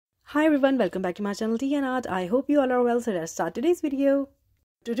Hi everyone, welcome back to my channel Tea&Art. I hope you all are well, so let's start today's video.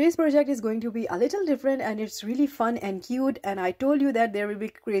 Today's project is going to be a little different and it's really fun and cute, and I told you that there will be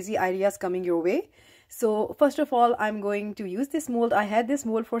crazy ideas coming your way. So first of all, I'm going to use this mold. I had this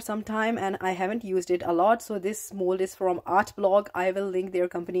mold for some time and I haven't used it a lot. So this mold is from Art Blog. I will link their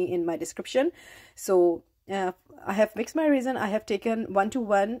company in my description. So I have mixed my resin. I have taken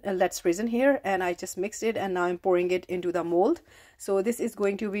 1:1 Let's resin here and I just mixed it, and now I'm pouring it into the mold. So this is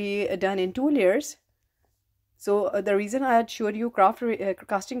going to be done in 2 layers. So the reason I had showed you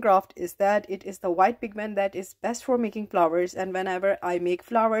casting craft is that it is the white pigment that is best for making flowers, and whenever I make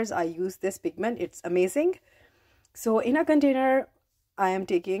flowers I use this pigment. It's amazing. So in a container I am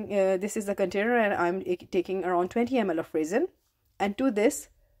taking, this is the container, and I'm taking around 20 ml of resin, and to this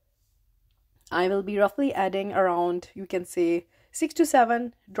I will be roughly adding around, you can say, 6 to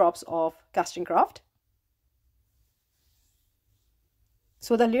 7 drops of casting craft.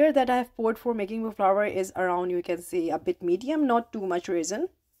 So the layer that I have poured for making the flower is around, you can say, a bit medium, not too much resin.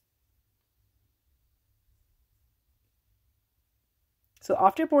 So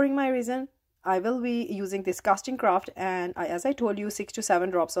after pouring my resin, I will be using this casting craft, and as I told you, 6 to 7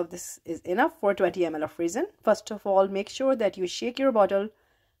 drops of this is enough for 20 ml of resin. First of all, make sure that you shake your bottle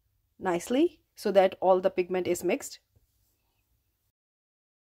nicely so that all the pigment is mixed.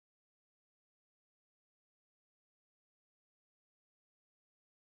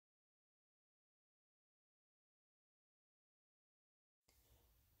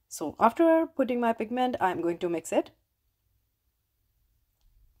 So after putting my pigment, I'm going to mix it.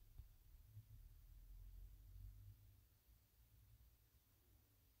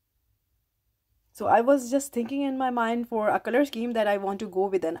 So I was just thinking in my mind for a color scheme that I want to go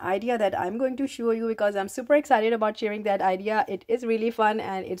with, an idea that I'm going to show you because I'm super excited about sharing that idea. It is really fun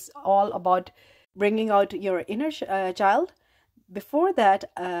and it's all about bringing out your inner child. Before that,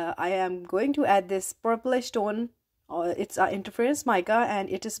 I am going to add this purplish tone. It's an interference mica and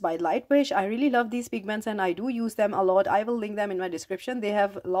it is by Lightwish. I really love these pigments and I do use them a lot. I will link them in my description. They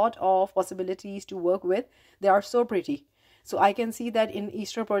have a lot of possibilities to work with. They are so pretty. So I can see that in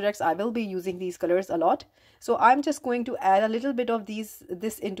Easter projects I will be using these colors a lot. So I'm just going to add a little bit of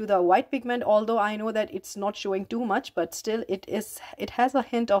this into the white pigment, although I know that it's not showing too much, but still it has a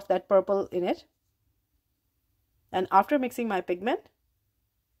hint of that purple in it. And after mixing my pigment,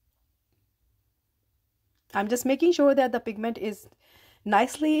 I'm just making sure that the pigment is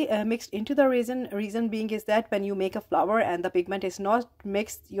nicely mixed into the resin. Reason being is that when you make a flower and the pigment is not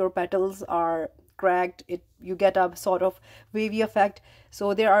mixed, your petals are cracked, you get a sort of wavy effect.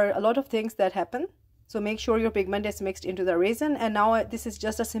 So there are a lot of things that happen. So make sure your pigment is mixed into the resin. And now this is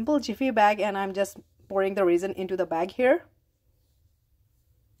just a simple jiffy bag and I'm just pouring the resin into the bag here.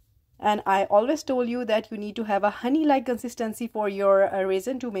 And I always told you that you need to have a honey-like consistency for your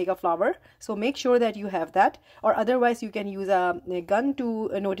resin to make a flower. So make sure that you have that, or otherwise you can use a gun to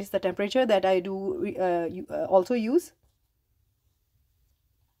notice the temperature that I do also use.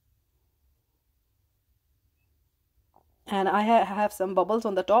 And I have some bubbles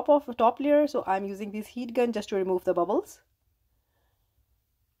on the top layer, so I'm using this heat gun just to remove the bubbles.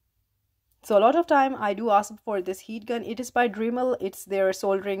 So a lot of time I do ask for this heat gun. It is by Dremel. It's their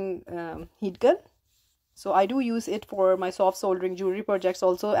soldering heat gun. So I do use it for my soft soldering jewelry projects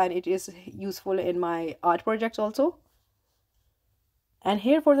also, and it is useful in my art projects also. And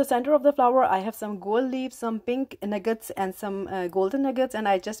here for the center of the flower, I have some gold leaves, some pink nuggets and some golden nuggets, and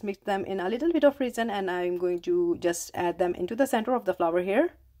I just mixed them in a little bit of resin and I'm going to just add them into the center of the flower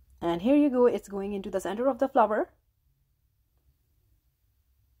here. And here you go, it's going into the center of the flower.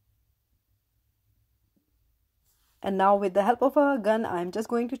 And now with the help of a gun, I'm just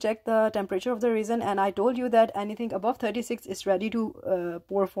going to check the temperature of the resin, and I told you that anything above 36 is ready to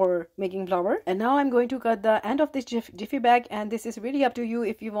pour for making flower. And now I'm going to cut the end of this jiffy bag, and this is really up to you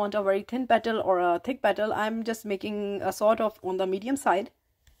if you want a very thin petal or a thick petal. I'm just making a sort of on the medium side.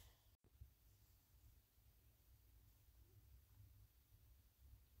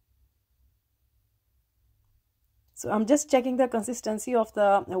 So I'm just checking the consistency of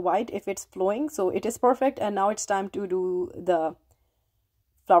the white, if it's flowing. So it is perfect, and now it's time to do the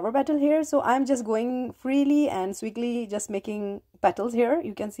flower petal here. So I'm just going freely and swiftly just making petals here.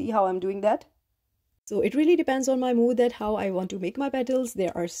 You can see how I'm doing that. So it really depends on my mood that how I want to make my petals.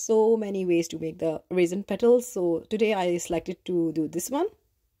 There are so many ways to make the resin petals. So today I selected to do this one.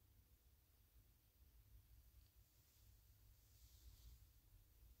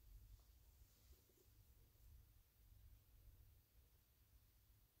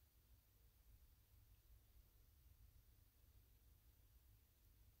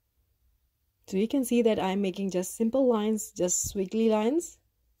 So you can see that I'm making just simple lines, just squiggly lines.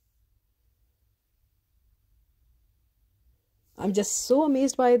 I'm just so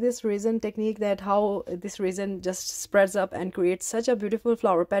amazed by this resin technique, that how this resin just spreads up and creates such a beautiful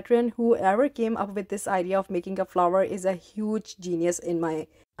flower pattern. Whoever came up with this idea of making a flower is a huge genius in my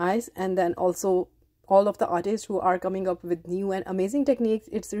eyes. And then also all of the artists who are coming up with new and amazing techniques.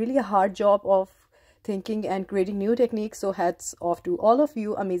 It's really a hard job of thinking and creating new techniques. So hats off to all of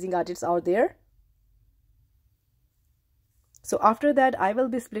you amazing artists out there. So after that, I will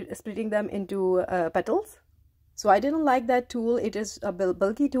be splitting them into petals. So I didn't like that tool. It is a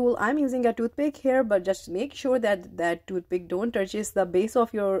bulky tool. I'm using a toothpick here, but just make sure that that toothpick don't touches the base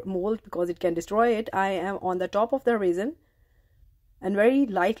of your mold, because it can destroy it. I am on the top of the resin and very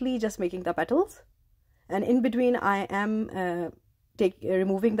lightly just making the petals. And in between, I am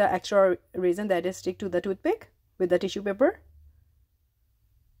removing the extra resin that is stick to the toothpick with the tissue paper.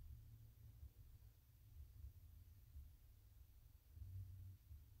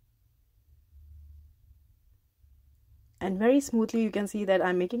 And very smoothly you can see that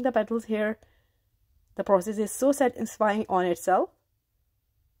I'm making the petals here. The process is so satisfying on itself.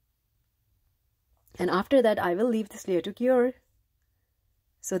 And after that, I will leave this layer to cure.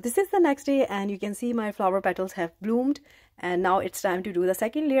 So this is the next day, and you can see my flower petals have bloomed. And now it's time to do the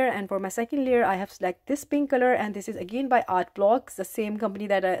second layer. And for my second layer, I have selected this pink color, and this is again by Art Blocks, the same company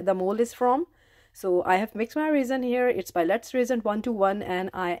that the mold is from. So I have mixed my resin here. It's by Let's Resin 1:1, and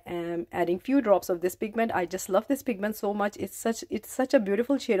I am adding few drops of this pigment. I just love this pigment so much. It's such a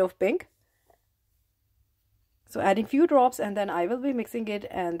beautiful shade of pink. So adding few drops, and then I will be mixing it,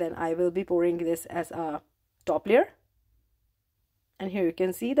 and then I will be pouring this as a top layer. And here you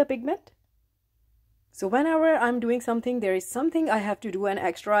can see the pigment. So whenever I'm doing something, there is something I have to do an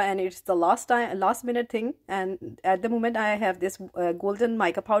extra, and it's the last minute thing. And at the moment, I have this golden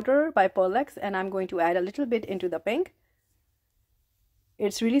mica powder by Pearl-Ex, and I'm going to add a little bit into the pink.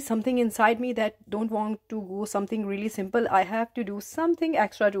 It's really something inside me that don't want to go something really simple. I have to do something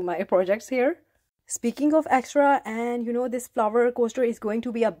extra to my projects here. Speaking of extra, and you know, this flower coaster is going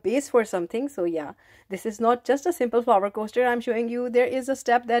to be a base for something. So yeah, this is not just a simple flower coaster I'm showing you. There is a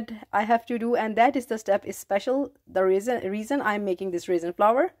step that I have to do, and that is the step is special. The reason I'm making this resin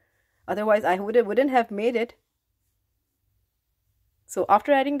flower. Otherwise, I wouldn't have made it. So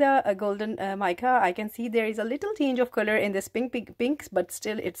after adding the golden mica, I can see there is a little tinge of color in this pinks, but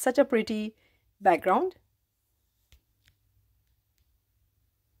still it's such a pretty background.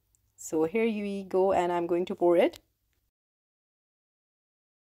 So here you go, and I'm going to pour it.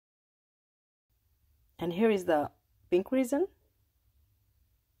 And here is the pink resin.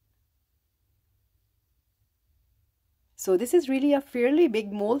 So this is really a fairly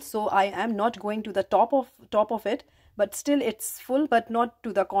big mold, so I am not going to the top of it, but still it's full, but not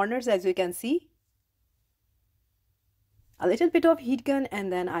to the corners, as you can see. A little bit of heat gun,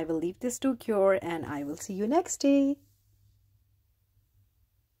 and then I will leave this to cure, and I will see you next day.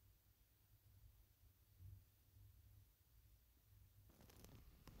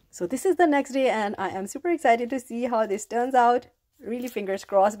 So this is the next day, and I am super excited to see how this turns out. Really fingers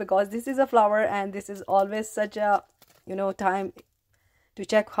crossed, because this is a flower, and this is always such a, you know, time to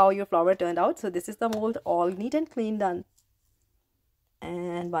check how your flower turned out. So this is the mold, all neat and clean done.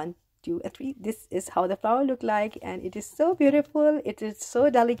 And 1, 2, and 3. This is how the flower look like, and it is so beautiful. It is so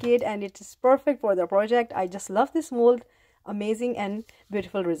delicate, and it is perfect for the project. I just love this mold. Amazing and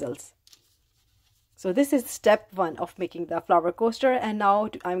beautiful results. So this is step 1 of making the flower coaster, and now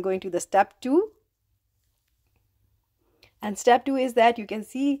I'm going to the step 2. And step 2 is that you can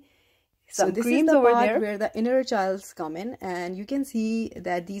see some creams over there where the inner childs come in, and you can see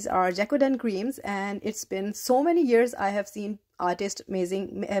that these are Decoden creams, and it's been so many years I have seen artists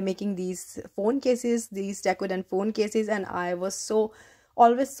making these phone cases, these Decoden phone cases, and I was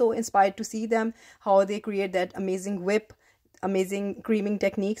always so inspired to see them, how they create that amazing amazing creaming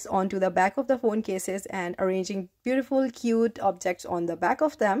techniques onto the back of the phone cases and arranging beautiful cute objects on the back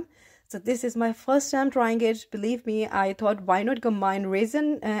of them. So this is my first time trying it. Believe me, I thought why not combine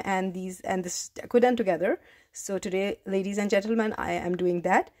resin and this Decoden together. So today, ladies and gentlemen, I am doing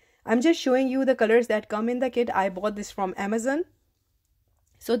that. I'm just showing you the colors that come in the kit. I bought this from Amazon.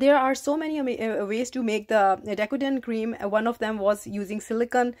 So there are so many ways to make the Decoden cream. One of them was using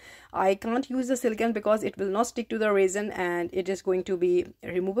silicone. I can't use the silicone because it will not stick to the resin and it is going to be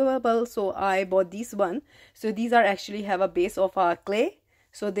removable. So I bought this one. So these are actually have a base of clay.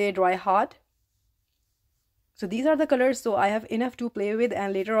 So they dry hard. So these are the colors. So I have enough to play with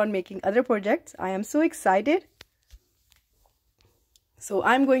and later on making other projects. I am so excited. So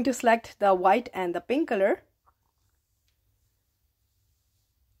I'm going to select the white and the pink color.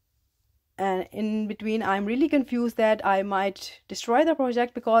 And in between, I'm really confused that I might destroy the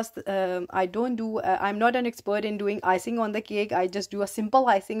project because I'm not an expert in doing icing on the cake. I just do a simple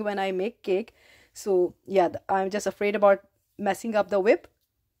icing when I make cake. So yeah, I'm just afraid about messing up the whip.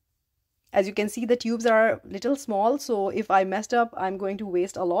 As you can see, the tubes are little small, so if I messed up, I'm going to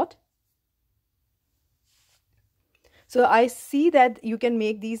waste a lot. So I see that you can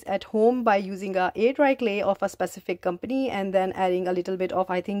make these at home by using a air dry clay of a specific company and then adding a little bit of,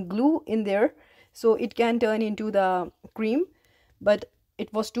 I think, glue in there, so it can turn into the cream. But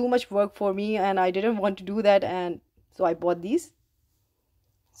it was too much work for me and I didn't want to do that, and so I bought these.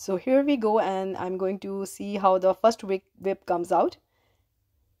 So here we go, and I'm going to see how the first whip comes out.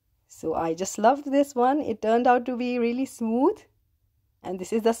 So I just loved this one. It turned out to be really smooth. And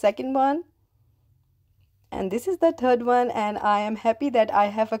this is the second one. And this is the third one, and I am happy that I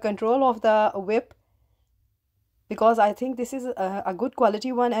have a control of the whip because I think this is a good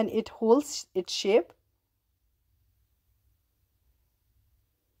quality one and it holds its shape.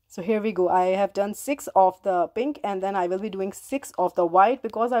 So here we go. I have done 6 of the pink and then I will be doing 6 of the white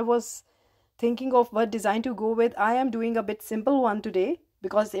because I was thinking of what design to go with. I am doing a bit simple one today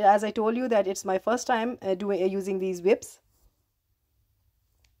because, as I told you, that it's my first time using these whips.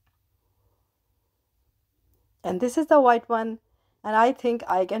 And this is the white one, and I think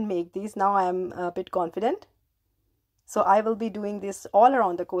I can make these. Now I am a bit confident. So I will be doing this all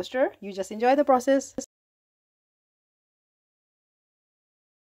around the coaster. You just enjoy the process.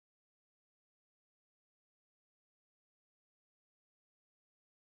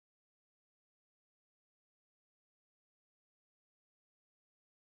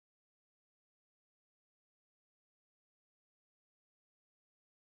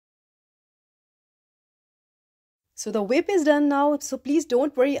 So the whip is done now, so please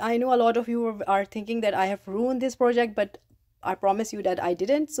don't worry. I know a lot of you are thinking that I have ruined this project, but I promise you that I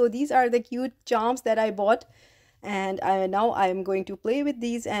didn't. So these are the cute charms that I bought, and now I'm going to play with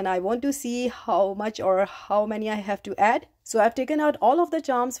these, and I want to see how much or how many I have to add. So I've taken out all of the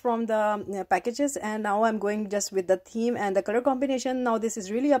charms from the packages, and now I'm going just with the theme and the color combination. Now this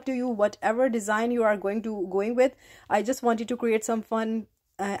is really up to you, whatever design you are going with. I just wanted to create some fun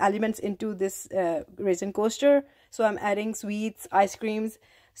elements into this resin coaster. So I'm adding sweets, ice creams.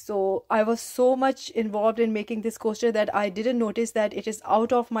 So I was so much involved in making this coaster that I didn't notice that it is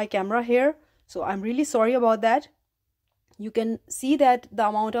out of my camera here. So I'm really sorry about that. You can see that the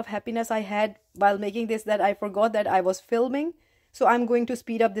amount of happiness I had while making this, that I forgot that I was filming. So I'm going to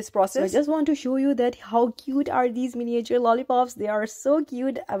speed up this process. So I just want to show you that how cute are these miniature lollipops. They are so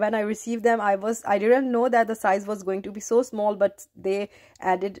cute. When I received them, I didn't know that the size was going to be so small, but they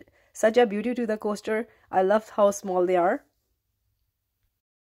added such a beauty to the coaster. I love how small they are.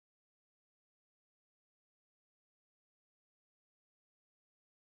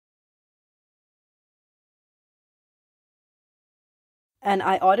 And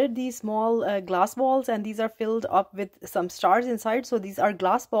I ordered these small glass balls, and these are filled up with some stars inside. So these are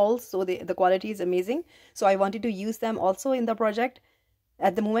glass balls, so the quality is amazing. So I wanted to use them also in the project.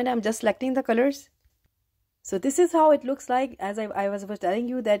 At the moment, I'm just selecting the colors. So this is how it looks like. As I was telling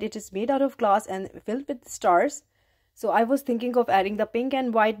you that it is made out of glass and filled with stars. So I was thinking of adding the pink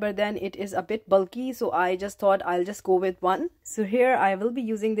and white, but then it is a bit bulky. So I just thought I'll just go with one. So here I will be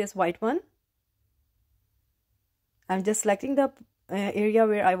using this white one. I'm just selecting the area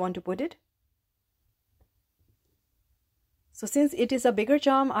where I want to put it. So since it is a bigger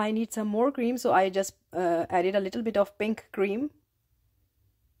charm, I need some more cream. So I just added a little bit of pink cream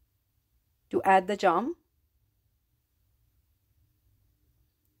to add the charm.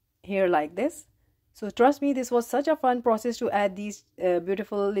 Here like this. So trust me, this was such a fun process to add these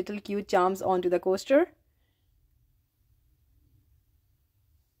beautiful little cute charms onto the coaster.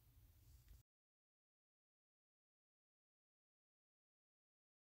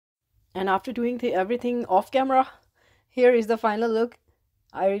 And after doing everything off camera, here is the final look.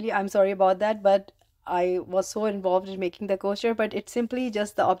 I'm sorry about that, but I was so involved in making the coaster, but it's simply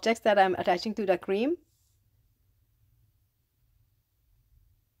just the objects that I'm attaching to the cream.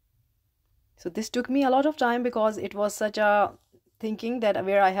 So this took me a lot of time because it was such a thinking that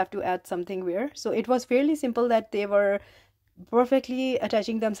where I have to add something where. So it was fairly simple that they were perfectly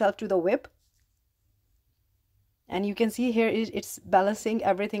attaching themselves to the whip. And you can see here it's balancing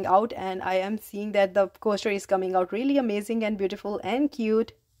everything out, and I am seeing that the coaster is coming out really amazing and beautiful and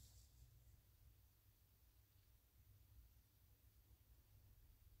cute.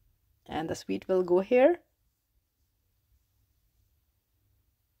 And the sweet will go here.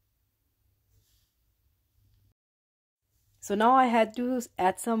 So now I had to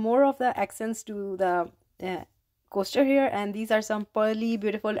add some more of the accents to the coaster here, and these are some pearly,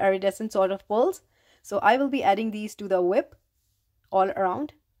 beautiful, iridescent sort of pearls. So I will be adding these to the whip all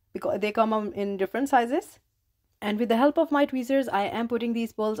around because they come in different sizes. And with the help of my tweezers, I am putting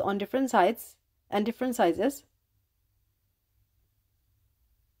these pearls on different sides and different sizes.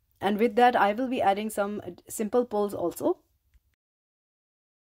 And with that, I will be adding some simple pearls also.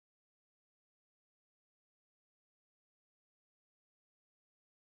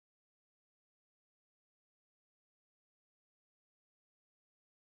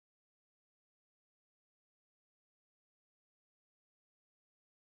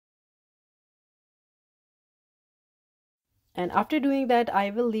 And after doing that,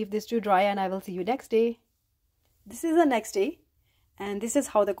 I will leave this to dry and I will see you next day. This is the next day and this is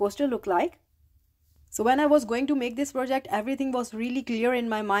how the coaster looked like. So when I was going to make this project, everything was really clear in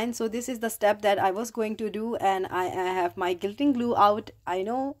my mind. So this is the step that I was going to do, and I have my gilding glue out, I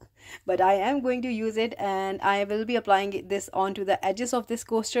know, but I am going to use it, and I will be applying this onto the edges of this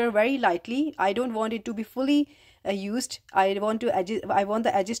coaster very lightly. I don't want it to be fully used. I want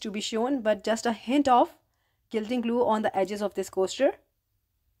the edges to be shown, but just a hint of gilding glue on the edges of this coaster.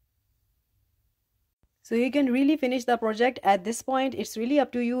 So you can really finish the project at this point. It's really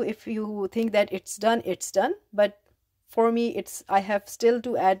up to you. If you think that it's done, it's done. But for me, I have still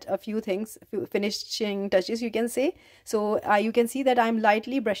to add a few things, finishing touches, you can say. So you can see that I'm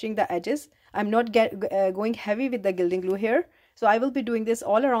lightly brushing the edges. I'm not going heavy with the gilding glue here. So I will be doing this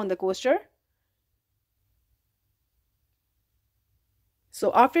all around the coaster.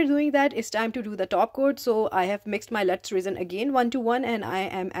 So after doing that, it's time to do the top coat. So I have mixed my Let's Resin again 1:1, and I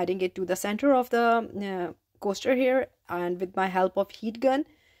am adding it to the center of the coaster here. And with my help of heat gun,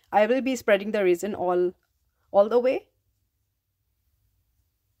 I will be spreading the resin all the way.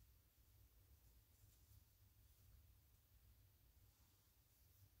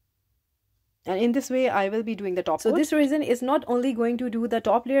 And in this way, I will be doing the top coat. So this resin is not only going to do the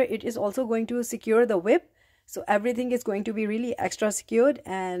top layer, it is also going to secure the whip. So everything is going to be really extra secured,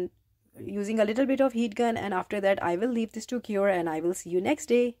 and using a little bit of heat gun, and after that I will leave this to cure and I will see you next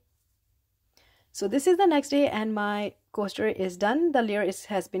day. So this is the next day and my coaster is done. The layer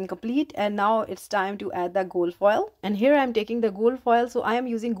has been complete, and now it's time to add the gold foil. And here I'm taking the gold foil. So I am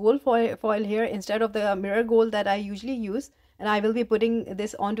using gold foil here instead of the mirror gold that I usually use, and I will be putting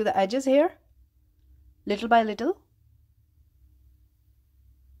this onto the edges here little by little.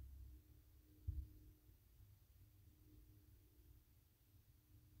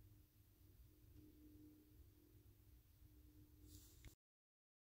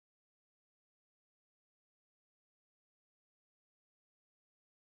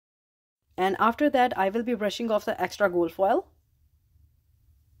 And after that, I will be brushing off the extra gold foil.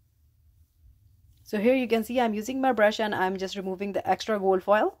 So here you can see I'm using my brush and I'm just removing the extra gold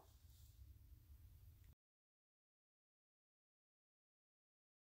foil.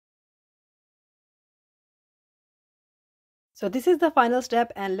 So this is the final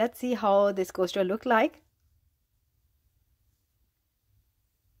step, and let's see how this coaster look like.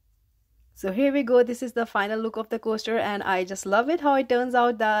 So here we go. This is the final look of the coaster, and I just love it how it turns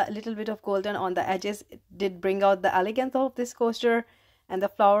out. The little bit of golden on the edges, it did bring out the elegance of this coaster, and the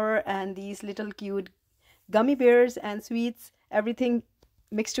flower and these little cute gummy bears and sweets, everything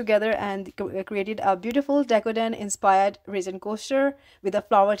mixed together and created a beautiful Decoden inspired resin coaster with a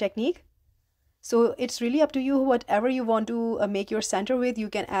flower technique. So it's really up to you, whatever you want to make your center with. You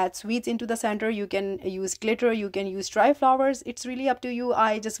can add sweets into the center, you can use glitter, you can use dry flowers. It's really up to you.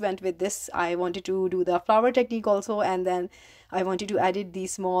 I just went with this. I wanted to do the flower technique also, and then I wanted to add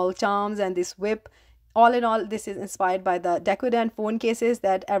these small charms and this whip. All in all, this is inspired by the Decoden phone cases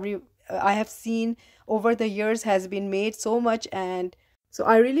that I have seen over the years has been made so much, and so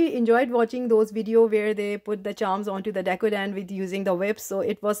I really enjoyed watching those videos where they put the charms onto the Decoden with using the whips. So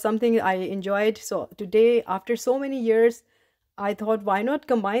it was something I enjoyed. So today, after so many years, I thought, why not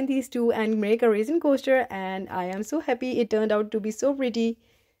combine these two and make a resin coaster? And I am so happy it turned out to be so pretty.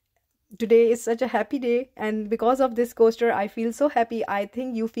 Today is such a happy day, and because of this coaster I feel so happy. I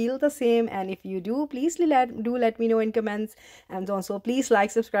think you feel the same, and if you do, please let me know in comments. And also please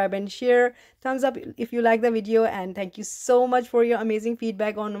like, subscribe and share. Thumbs up if you like the video, and thank you so much for your amazing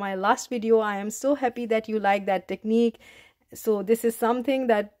feedback on my last video. I am so happy that you like that technique. So this is something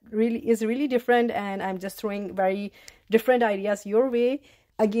that is really different, and I'm just throwing very different ideas your way.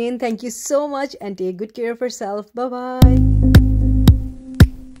 Again, thank you so much, and take good care of yourself. Bye bye.